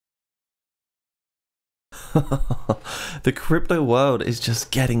The crypto world is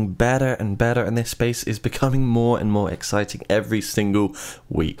just getting better and better, and this space is becoming more and more exciting every single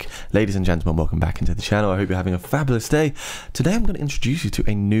week. Ladies and gentlemen, welcome back into the channel. I hope you're having a fabulous day. Today I'm going to introduce you to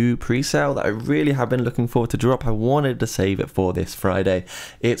a new pre-sale that I really have been looking forward to drop. I wanted to save it for this Friday.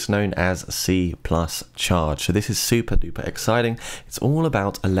 It's known as C+Charge. So this is super duper exciting. It's all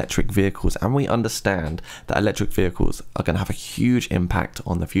about electric vehicles, and we understand that electric vehicles are going to have a huge impact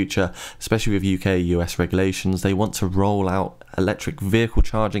on the future, especially with UK, US regulations. They want to roll out electric vehicle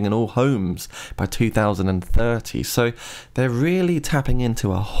charging in all homes by 2030. So they're really tapping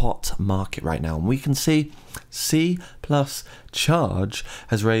into a hot market right now. And we can see C+Charge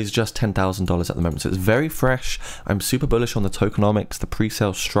has raised just $10,000 at the moment. So it's very fresh. I'm super bullish on the tokenomics, the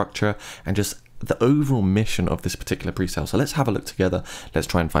pre-sale structure, and just the overall mission of this particular pre-sale. So let's have a look together. Let's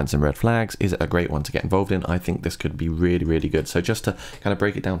try and find some red flags. Is it a great one to get involved in? I think this could be really, really good. So just to kind of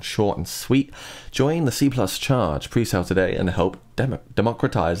break it down short and sweet, join the C+Charge pre-sale today and help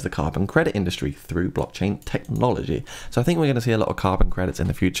democratize the carbon credit industry through blockchain technology. So I think we're going to see a lot of carbon credits in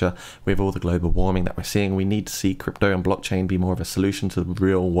the future with all the global warming that we're seeing. We need to see crypto and blockchain be more of a solution to the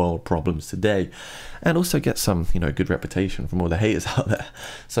real world problems today, and also get some, good reputation from all the haters out there.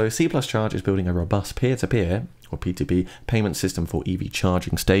 So C+Charge is building a robust peer-to-peer or P2P payment system for EV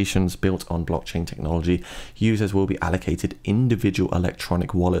charging stations built on blockchain technology. Users will be allocated individual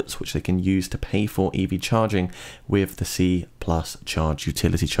electronic wallets which they can use to pay for EV charging with the C+Charge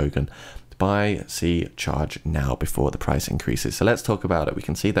utility token. Buy C+Charge now before the price increases. So let's talk about it. We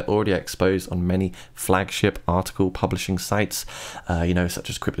can see that already exposed on many flagship article publishing sites, such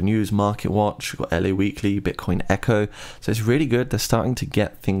as Crypto News, Market Watch, we've got LA Weekly, Bitcoin Echo. So it's really good. They're starting to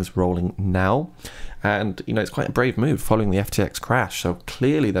get things rolling now. And, it's quite a brave move following the FTX crash. So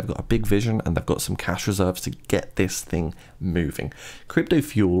clearly they've got a big vision and they've got some cash reserves to get this thing moving.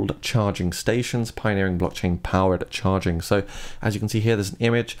 Crypto-fueled charging stations, pioneering blockchain-powered charging. So as you can see here, there's an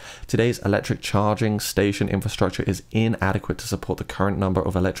image. Today's electric charging station infrastructure is inadequate to support the current number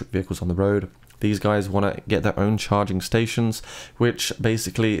of electric vehicles on the road. These guys want to get their own charging stations, which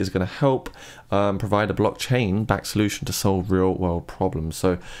basically is going to help provide a blockchain-backed solution to solve real-world problems.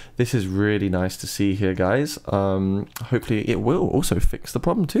 So this is really nice to see here, guys. Hopefully it will also fix the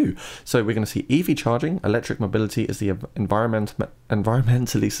problem too. So we're going to see EV charging. Electric mobility is the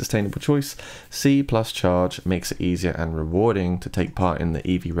environmentally sustainable choice. C+Charge makes it easier and rewarding to take part in the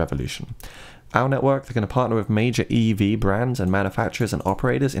EV revolution. Our network, they're going to partner with major EV brands and manufacturers and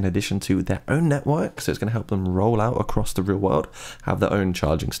operators in addition to their own network. So it's going to help them roll out across the real world, have their own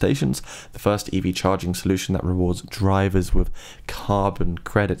charging stations. The first EV charging solution that rewards drivers with carbon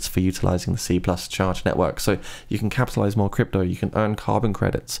credits for utilizing the C+Charge network. So you can capitalize more crypto, you can earn carbon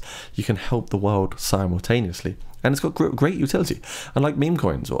credits, you can help the world simultaneously. And it's got great utility, unlike meme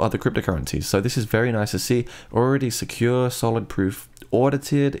coins or other cryptocurrencies. So this is very nice to see. Already secure, solid proof,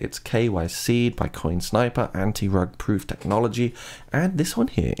 audited. It's KYC'd by CoinSniper, anti-rug proof technology. And this one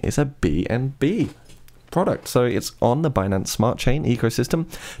here is a BNB product. So it's on the Binance Smart Chain ecosystem,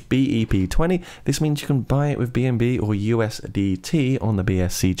 BEP20. This means you can buy it with BNB or USDT on the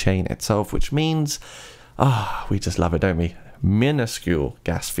BSC chain itself, which means, we just love it, don't we? Minuscule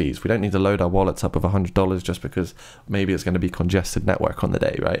gas fees. We don't need to load our wallets up with $100 just because maybe it's going to be congested network on the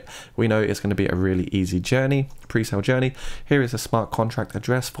day, right? We know it's going to be a really easy journey, pre-sale journey. Here is a smart contract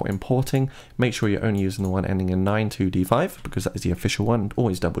address for importing. Make sure you're only using the one ending in 92D5 because that is the official one.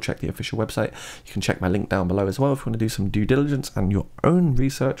 Always double check the official website. You can check my link down below as well if you want to do some due diligence and your own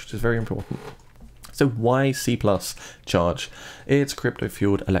research, which is very important. So why C+Charge? It's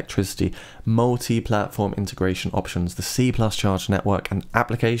crypto-fueled electricity, multi-platform integration options. The C+Charge network and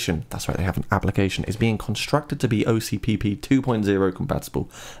application, that's right, they have an application, is being constructed to be OCPP 2.0 compatible.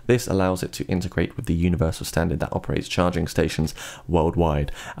 This allows it to integrate with the universal standard that operates charging stations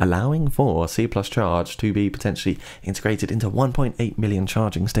worldwide, allowing for C+Charge to be potentially integrated into 1.8 million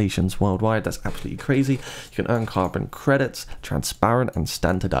charging stations worldwide. That's absolutely crazy. You can earn carbon credits, transparent and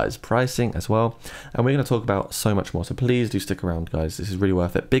standardized pricing as well. And we're going to talk about so much more, so please do stick around, guys. This is really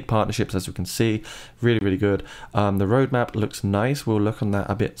worth it. Big partnerships, as we can see, really, really good. The roadmap looks nice. We'll look on that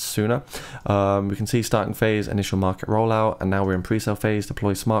a bit sooner. We can see starting phase, initial market rollout, and now we're in pre-sale phase,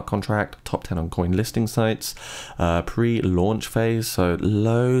 deploy smart contract, top 10 on coin listing sites, pre-launch phase. So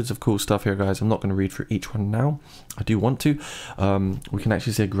loads of cool stuff here, guys. I'm not going to read through each one now. I do want to. We can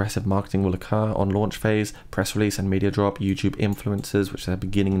actually see aggressive marketing will occur on launch phase, press release and media drop, YouTube influencers, which they're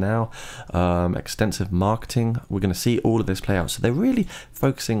beginning now, extensive marketing. We're going to see all of this play out. So they're really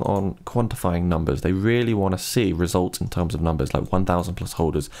focusing on quantifying numbers. They really want to see results in terms of numbers, like 1,000 plus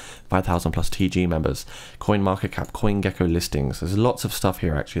holders, 5,000 plus TG members, coin market cap, CoinGecko listings. There's lots of stuff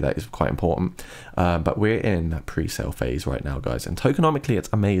here actually that is quite important. But we're in that pre-sale phase right now, guys. And tokenomically, it's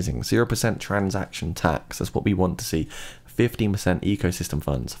amazing. 0% transaction tax. That's what we want to see. 15% ecosystem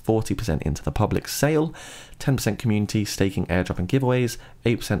funds, 40% into the public sale, 10% community, staking, airdrop and giveaways,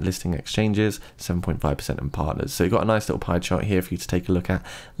 8% listing exchanges, 7.5% in partners. So you've got a nice little pie chart here for you to take a look at,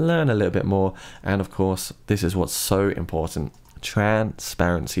 learn a little bit more. And of course, this is what's so important.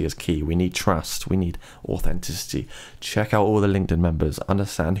 Transparency is key. We need trust. We need authenticity. Check out all the LinkedIn members.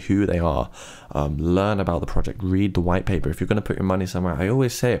 Understand who they are. Learn about the project. Read the white paper. If you're going to put your money somewhere, I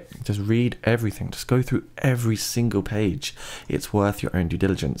always say it. Just read everything. Just go through every single page. It's worth your own due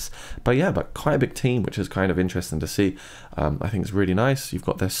diligence. But yeah, but quite a big team, which is kind of interesting to see. I think it's really nice. You've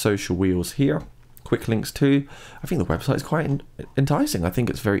got their social wheels here. Quick links too. I think the website is quite enticing. I think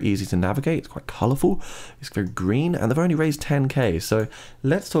it's very easy to navigate. It's quite colorful. It's very green, and they've only raised 10k. So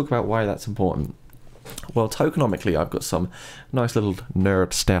let's talk about why that's important. Well, tokenomically, I've got some nice little nerd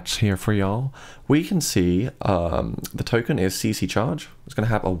stats here for y'all. We can see the token is C+Charge. It's going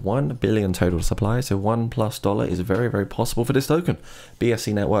to have a 1 billion total supply, so $1+ is very, very possible for this token.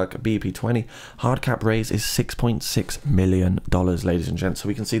 BSC network, BP20, hard cap raise is $6.6 million, ladies and gents. So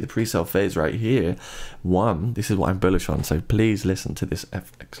we can see the pre-sale phase right here. This is what I'm bullish on, so please listen to this,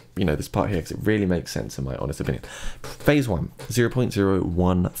 this part here, because it really makes sense in my honest opinion. Phase 1,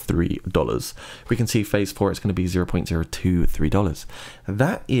 $0.013. We can see phase 4, it's going to be $0.023.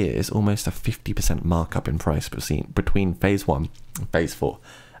 That is almost a 50% markup in price between phase 1 and phase 4.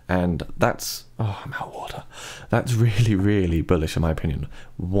 And that's, oh, I'm out of water. That's really, really bullish in my opinion.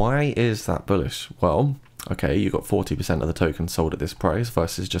 Why is that bullish? Well, okay, you've got 40% of the tokens sold at this price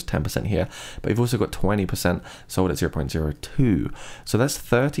versus just 10% here, but you've also got 20% sold at 0.02. So that's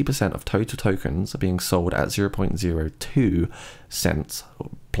 30% of total tokens are being sold at 0.02 cents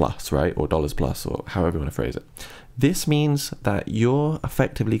plus, right? Or dollars plus, or however you want to phrase it. This means that you're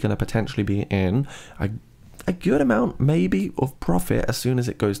effectively going to potentially be in a good amount maybe of profit as soon as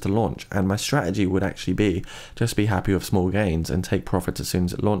it goes to launch. And my strategy would actually be just be happy with small gains and take profits as soon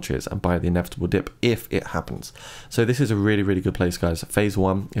as it launches and buy the inevitable dip if it happens. So this is a really, really good place, guys. Phase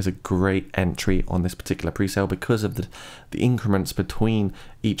 1 is a great entry on this particular pre-sale because of the increments between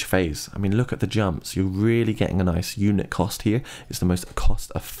each phase. I mean, look at the jumps. You're really getting a nice unit cost here. It's the most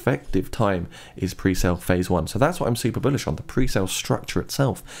cost effective time is pre-sale phase 1. So that's what I'm super bullish on. The pre-sale structure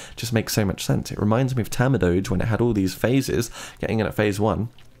itself just makes so much sense. It reminds me of Tamadoge when it had all these phases. Getting in at phase 1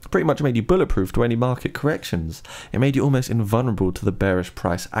 pretty much made you bulletproof to any market corrections. It made you almost invulnerable to the bearish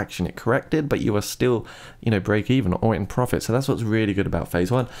price action. It corrected, but you are still, break even or in profit. So that's what's really good about phase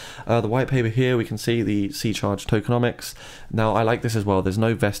 1. The white paper here, we can see the C+Charge tokenomics. Now, I like this as well. There's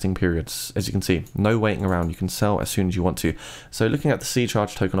no vesting periods, as you can see. No waiting around. You can sell as soon as you want to. So looking at the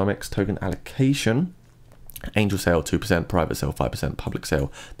C+Charge tokenomics, token allocation, angel sale 2%, private sale 5%, public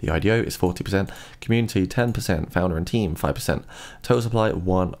sale, the IDO is 40%, community 10%, founder and team 5%, total supply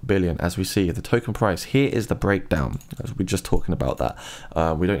 1 billion. As we see the token price, here is the breakdown, as we're just talking about that.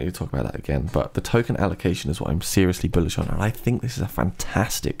 We don't need to talk about that again, but the token allocation is what I'm seriously bullish on, and I think this is a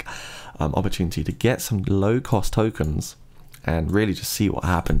fantastic opportunity to get some low cost tokens and really just see what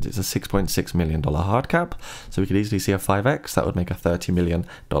happens. It's a $6.6 million hard cap, so we could easily see a 5x. That would make a $30 million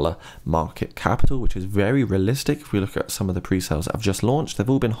market capital, which is very realistic. If we look at some of the pre-sales that have just launched, they've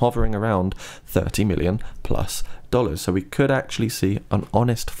all been hovering around $30 million plus. So we could actually see an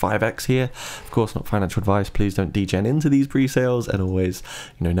honest 5x here. Of course, not financial advice. Please don't degen into these pre-sales, and always,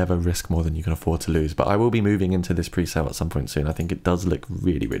 never risk more than you can afford to lose. But I will be moving into this pre-sale at some point soon. I think it does look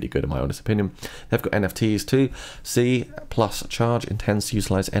really, really good in my honest opinion. They've got NFTs too. C+Charge intends to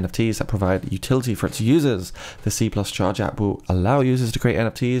utilize NFTs that provide utility for its users. The C+Charge app will allow users to create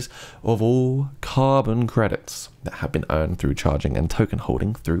NFTs of all carbon credits that have been earned through charging and token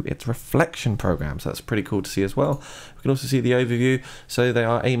holding through its reflection program. So that's pretty cool to see as well. We can also see the overview. So they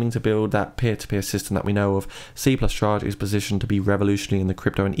are aiming to build that peer-to-peer system that we know of. C+Charge is positioned to be revolutionary in the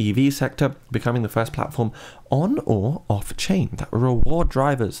crypto and EV sector, becoming the first platform on or off chain that will reward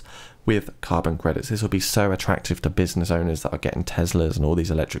drivers with carbon credits. This will be so attractive to business owners that are getting Teslas and all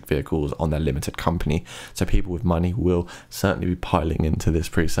these electric vehicles on their limited company. So people with money will certainly be piling into this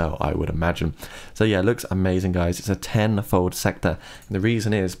pre-sale, I would imagine. So yeah, it looks amazing, guys. It's a 10-fold sector. And the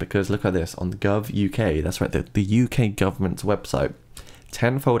reason is because look at this on the Gov UK. That's right, the UK government's website.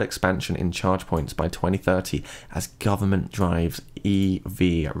 10-fold expansion in charge points by 2030 as government drives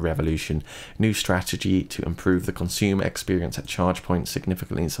EV revolution. New strategy to improve the consumer experience at charge points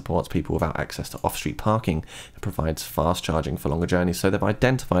significantly supports people without access to off-street parking and provides fast charging for longer journeys. So they've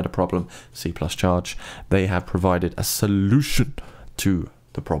identified a problem, C+Charge. They have provided a solution to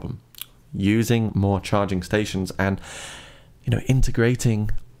the problem using more charging stations and, you know,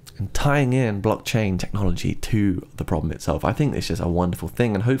 integrating and tying in blockchain technology to the problem itself. I think it's just a wonderful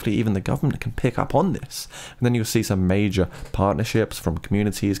thing, and hopefully even the government can pick up on this. And then you'll see some major partnerships from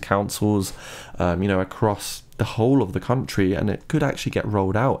communities, councils, you know, across the whole of the country, and it could actually get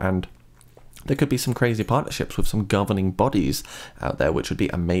rolled out, and there could be some crazy partnerships with some governing bodies out there, which would be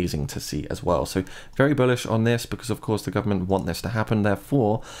amazing to see as well. So very bullish on this because, of course, the government want this to happen.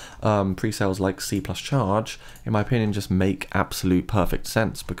 Therefore, pre-sales like C+Charge, in my opinion, just make absolute perfect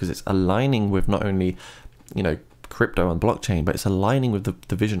sense because it's aligning with not only, you know, crypto and blockchain, but it's aligning with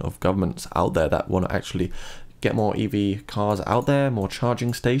the vision of governments out there that want to actually get more EV cars out there, more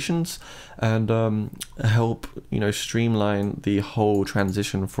charging stations, and help, you know, streamline the whole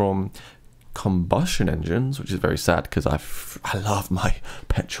transition from combustion engines, which is very sad because I love my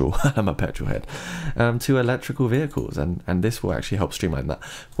petrol, I'm a petrol head, to electrical vehicles, and this will actually help streamline that.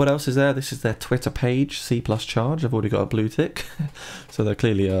 What else is there? This is their Twitter page, C+Charge. I've already got a blue tick, so they're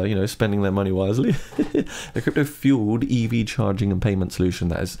clearly you know, spending their money wisely. The crypto fueled EV charging and payment solution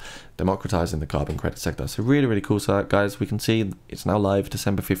that is democratizing the carbon credit sector. So really cool. So guys, we can see it's now live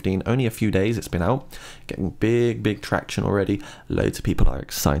December 15, only a few days it's been out, getting big traction already. Loads of people are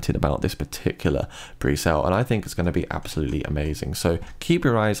excited about this particular pre-sale, and I think it's going to be absolutely amazing. So keep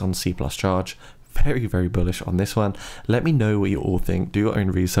your eyes on C+Charge. Very bullish on this one. Let me know what you all think. Do your own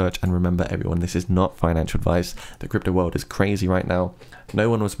research, and remember, everyone, this is not financial advice. The crypto world is crazy right now.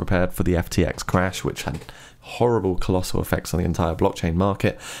 No one was prepared for the FTX crash, which had horrible colossal effects on the entire blockchain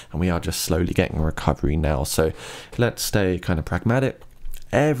market, and we are just slowly getting a recovery now. So let's stay kind of pragmatic.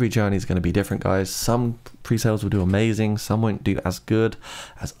 Every journey is going to be different, guys. Some pre-sales will do amazing, some won't do as good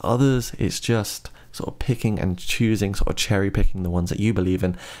as others. It's just sort of picking and choosing, sort of cherry picking the ones that you believe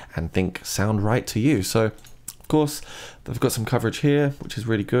in and think sound right to you. So of course they've got some coverage here, which is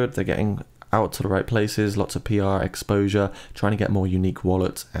really good. They're getting out to the right places, lots of PR exposure, trying to get more unique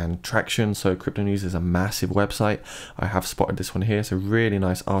wallets and traction. So Crypto News is a massive website. I have spotted this one here. It's a really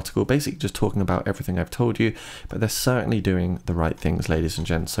nice article, basically just talking about everything I've told you, but they're certainly doing the right things, ladies and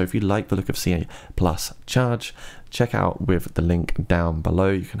gents. So if you like the look of C+Charge, check out with the link down below.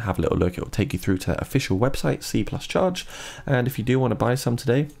 You can have a little look. It will take you through to their official website, C+Charge. And if you do want to buy some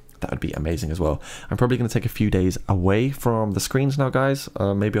today, that would be amazing as well. I'm probably going to take a few days away from the screens now, guys.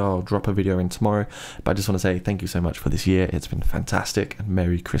 Maybe I'll drop a video in tomorrow, but I just want to say thank you so much for this year. It's been fantastic, and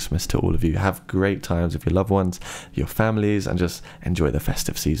Merry Christmas to all of you. Have great times with your loved ones, your families, and just enjoy the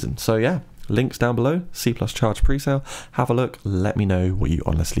festive season. So yeah, links down below, C+Charge pre-sale. Have a look. Let me know what you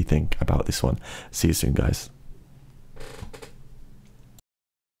honestly think about this one. See you soon, guys.